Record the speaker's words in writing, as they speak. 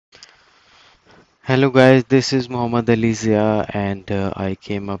Hello guys, this is Muhammad Alizia and I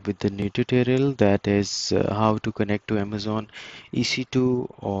came up with the new tutorial that is how to connect to Amazon EC2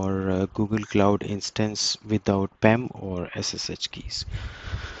 or Google Cloud instance without PEM or SSH keys.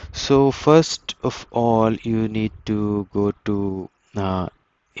 So first of all, you need to go to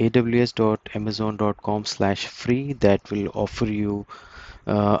aws.amazon.com/free. That will offer you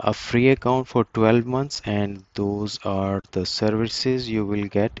a free account for 12 months, and those are the services you will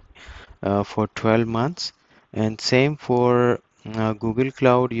get for 12 months. And same for Google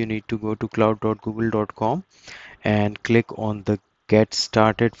Cloud, you need to go to cloud.google.com and click on the get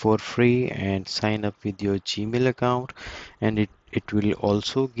started for free and sign up with your Gmail account, and it will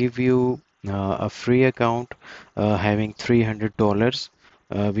also give you a free account having $300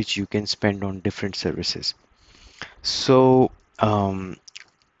 which you can spend on different services. So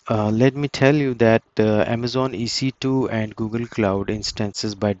let me tell you that Amazon EC2 and Google Cloud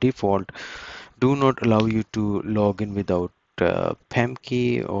instances by default do not allow you to log in without PEM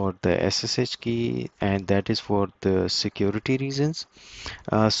key or the SSH key, and that is for the security reasons.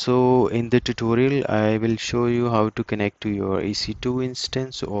 So in the tutorial, I will show you how to connect to your EC2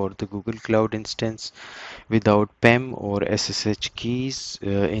 instance or the Google Cloud instance without PEM or SSH keys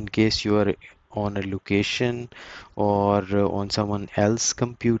in case you are on a location or on someone else's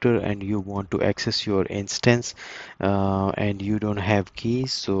computer and you want to access your instance and you don't have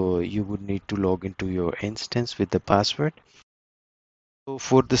keys, so you would need to log into your instance with the password. So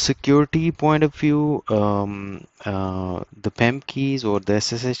for the security point of view, the PEM keys or the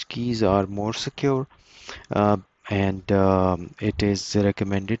SSH keys are more secure, uh, and it is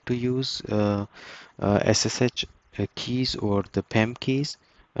recommended to use SSH keys or the PEM keys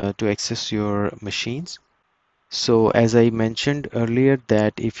to access your machines. So as I mentioned earlier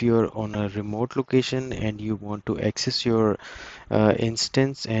that if you're on a remote location and you want to access your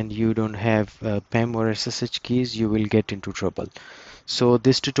instance and you don't have PEM or SSH keys, you will get into trouble. So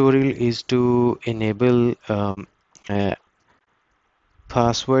this tutorial is to enable uh,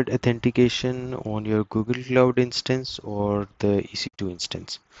 password authentication on your Google Cloud instance or the EC2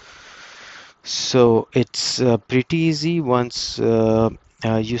 instance. So it's pretty easy once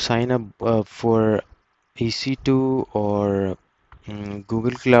you sign up for EC2 or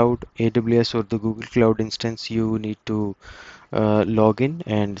Google Cloud, AWS or the Google Cloud instance. You need to log in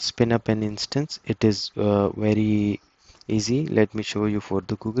and spin up an instance. It is very easy. Let me show you for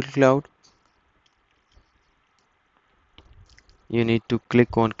the Google Cloud. You need to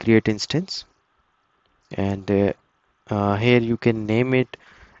click on create instance, and here you can name it,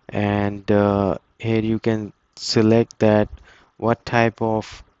 and here you can select that what type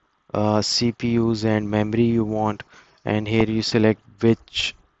of CPUs and memory you want, and here you select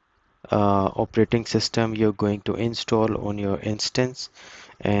which operating system you're going to install on your instance,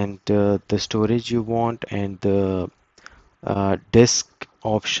 and the storage you want, and the disk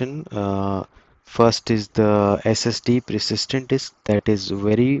option. First is the SSD persistent disk, that is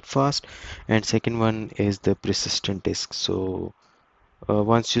very fast, and second one is the persistent disk. So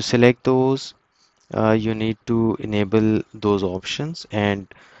once you select those, you need to enable those options, and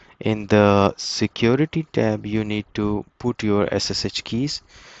in the security tab you need to put your SSH keys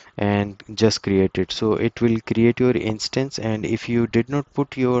and just create it. So it will create your instance, and if you did not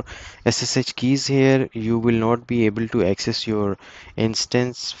put your SSH keys here, you will not be able to access your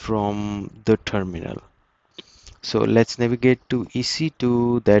instance from the terminal. So let's navigate to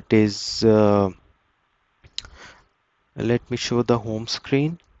EC2, that is let me show the home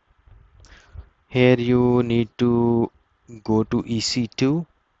screen. Here you need to go to EC2,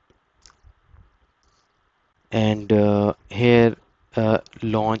 and here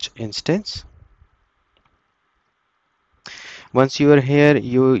launch instance. Once you are here,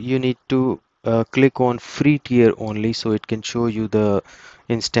 you need to click on free tier only, so it can show you the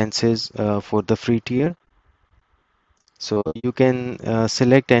instances for the free tier. So you can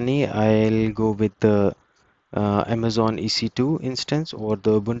select any. I'll go with the Amazon EC2 instance or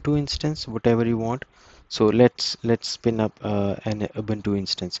the Ubuntu instance, whatever you want. So let's spin up an Ubuntu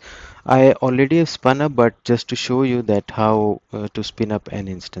instance. I already have spun up, but just to show you that how to spin up an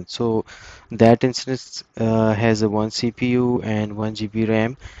instance. So that instance has a 1 CPU and 1 GB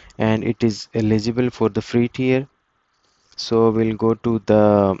RAM, and it is eligible for the free tier. So we'll go to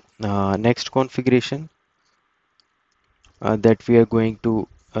the next configuration, that we are going to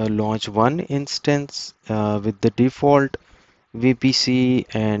launch one instance with the default VPC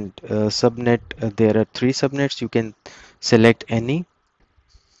and subnet. There are three subnets. You can select any,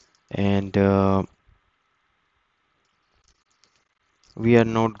 and we are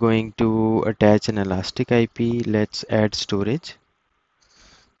not going to attach an elastic IP. Let's add storage.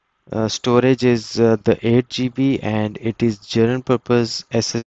 Storage is the 8 GB and it is general purpose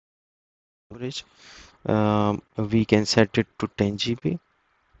SSH storage. We can set it to 10 GB.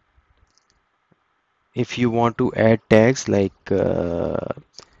 If you want to add tags like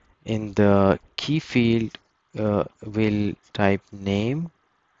in the key field, we'll type name,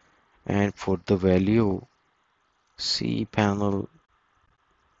 and for the value cpanel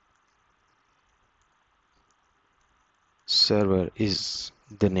server is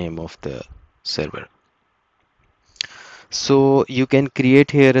the name of the server. So you can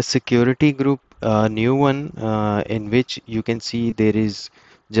create here a security group, a new one, in which you can see there is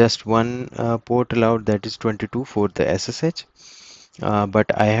just one port allowed, that is 22 for the SSH. But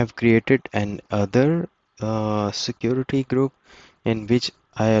I have created an other security group in which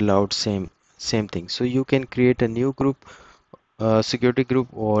I allowed same thing. So you can create a new group, security group,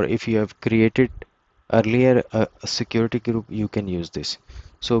 or if you have created earlier a security group, you can use this.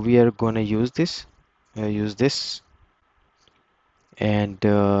 So we are gonna use this, and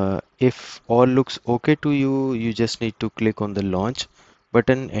if all looks okay to you, you just need to click on the launch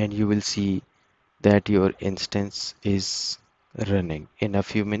button and you will see that your instance is running in a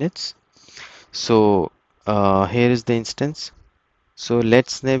few minutes. So here is the instance. So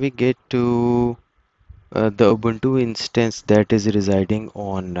let's navigate to the Ubuntu instance that is residing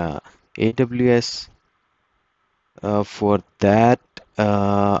on AWS. For that,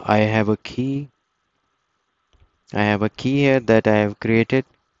 I have a key. I have a key here that I have created,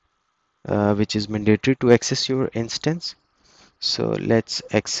 which is mandatory to access your instance. So let's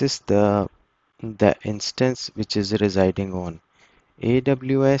access the instance which is residing on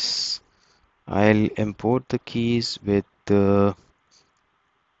AWS. I'll import the keys with that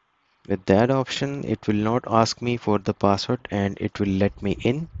option. It will not ask me for the password and it will let me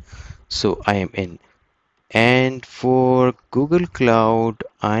in. So I am in. And for Google Cloud,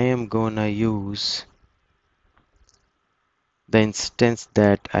 I am gonna use the instance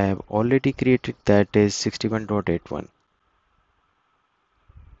that I have already created, that is 61.81.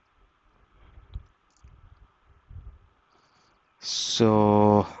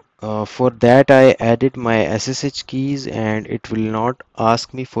 So for that I added my SSH keys and it will not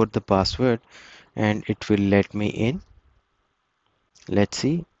ask me for the password and it will let me in. Let's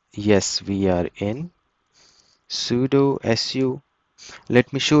see. Yes, we are in. Sudo su.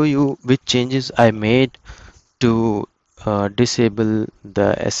 Let me show you which changes I made to disable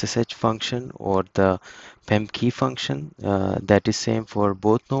the SSH function or the PEM key function. That is same for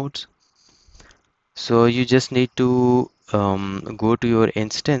both nodes. So you just need to go to your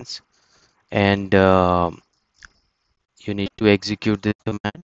instance and you need to execute this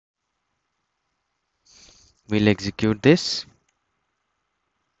command. We'll execute this,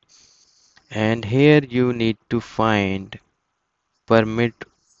 and here you need to find permit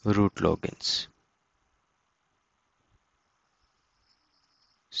root logins.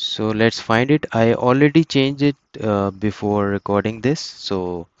 So let's find it. I already changed it before recording this,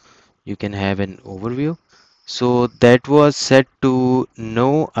 so you can have an overview. So that was set to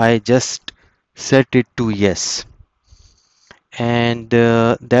no, I just set it to yes. And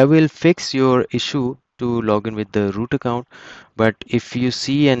that will fix your issue to log in with the root account. But if you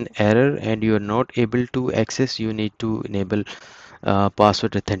see an error and you are not able to access, you need to enable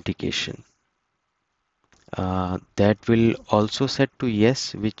password authentication. That will also set to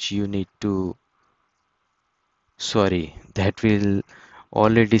yes, which you need to, sorry, that will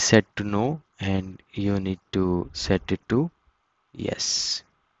already set to no and you need to set it to yes.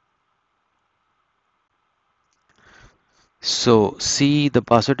 So see, the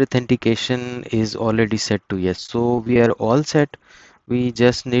password authentication is already set to yes. So we are all set. We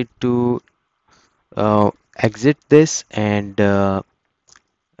just need to exit this and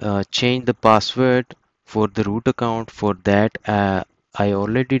change the password for the root account. For that, I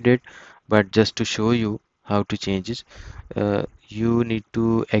already did, but just to show you how to change it, you need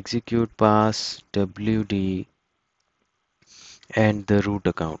to execute passwd and the root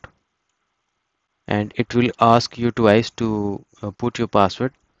account, and it will ask you twice to put your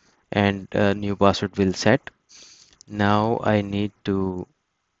password, and a new password will set. Now I need to,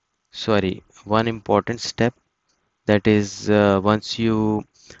 sorry, one important step, that is once you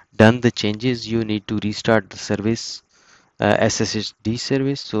done the changes, you need to restart the service, SSHD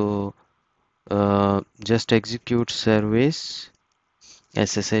service. So just execute service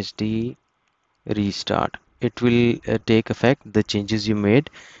SSHD restart. It will take effect the changes you made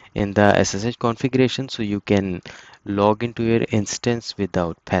in the SSH configuration, so you can log into your instance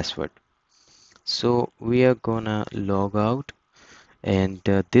without password. So we are gonna log out, and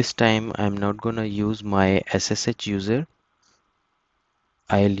this time I'm not gonna use my SSH user.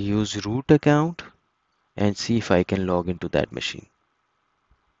 I'll use root account and see if I can log into that machine.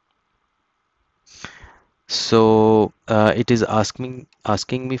 So it is asking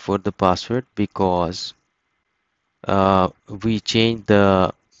me for the password because we changed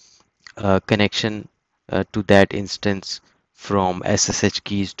the connection to that instance from SSH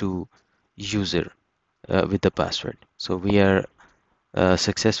keys to user with the password. So we are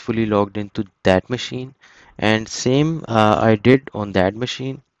successfully logged into that machine, and same I did on that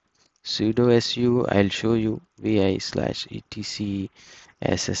machine. Sudo su, I'll show you vi slash etc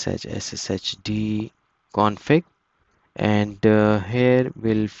sshd config, and here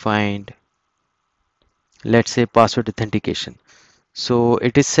we'll find, let's say, password authentication. So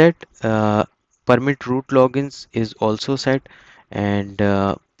it is set, permit root logins is also set, and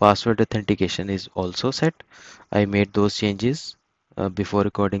password authentication is also set. I made those changes before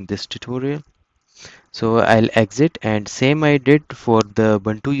recording this tutorial. So I'll exit, and same I did for the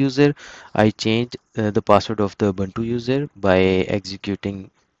Ubuntu user. I changed the password of the Ubuntu user by executing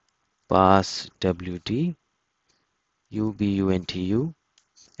passwd ubuntu,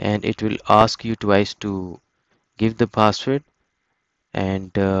 and it will ask you twice to give the password,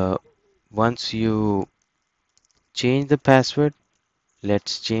 and once you change the password,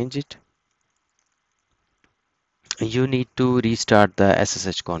 let's change it. You need to restart the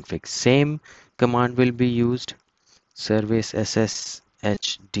SSH config. Same command will be used, service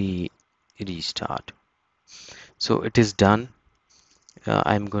sshd restart. So it is done.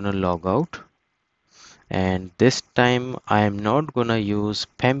 I'm gonna log out, and this time I am not gonna use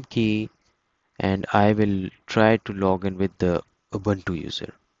PEM key, and I will try to log in with the Ubuntu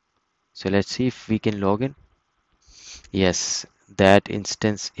user. So let's see if we can log in. Yes, that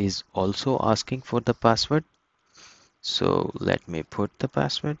instance is also asking for the password. So let me put the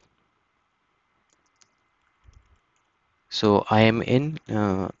password. So I am in,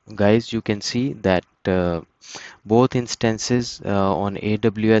 guys. You can see that both instances on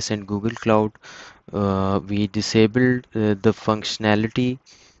AWS and Google Cloud, we disabled the functionality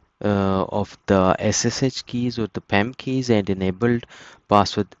of the SSH keys or the PEM keys and enabled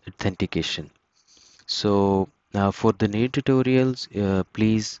password authentication. So for the new tutorials,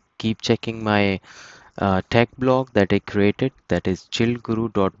 please keep checking my tech blog that I created, that is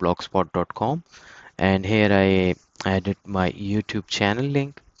chillguru.blogspot.com, and here I added my YouTube channel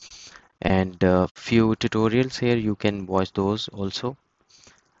link and a few tutorials here. You can watch those also.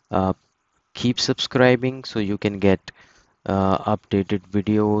 Uh, Keep subscribing so you can get updated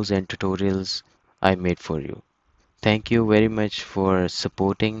videos and tutorials I made for you. Thank you very much for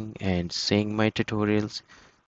supporting and seeing my tutorials.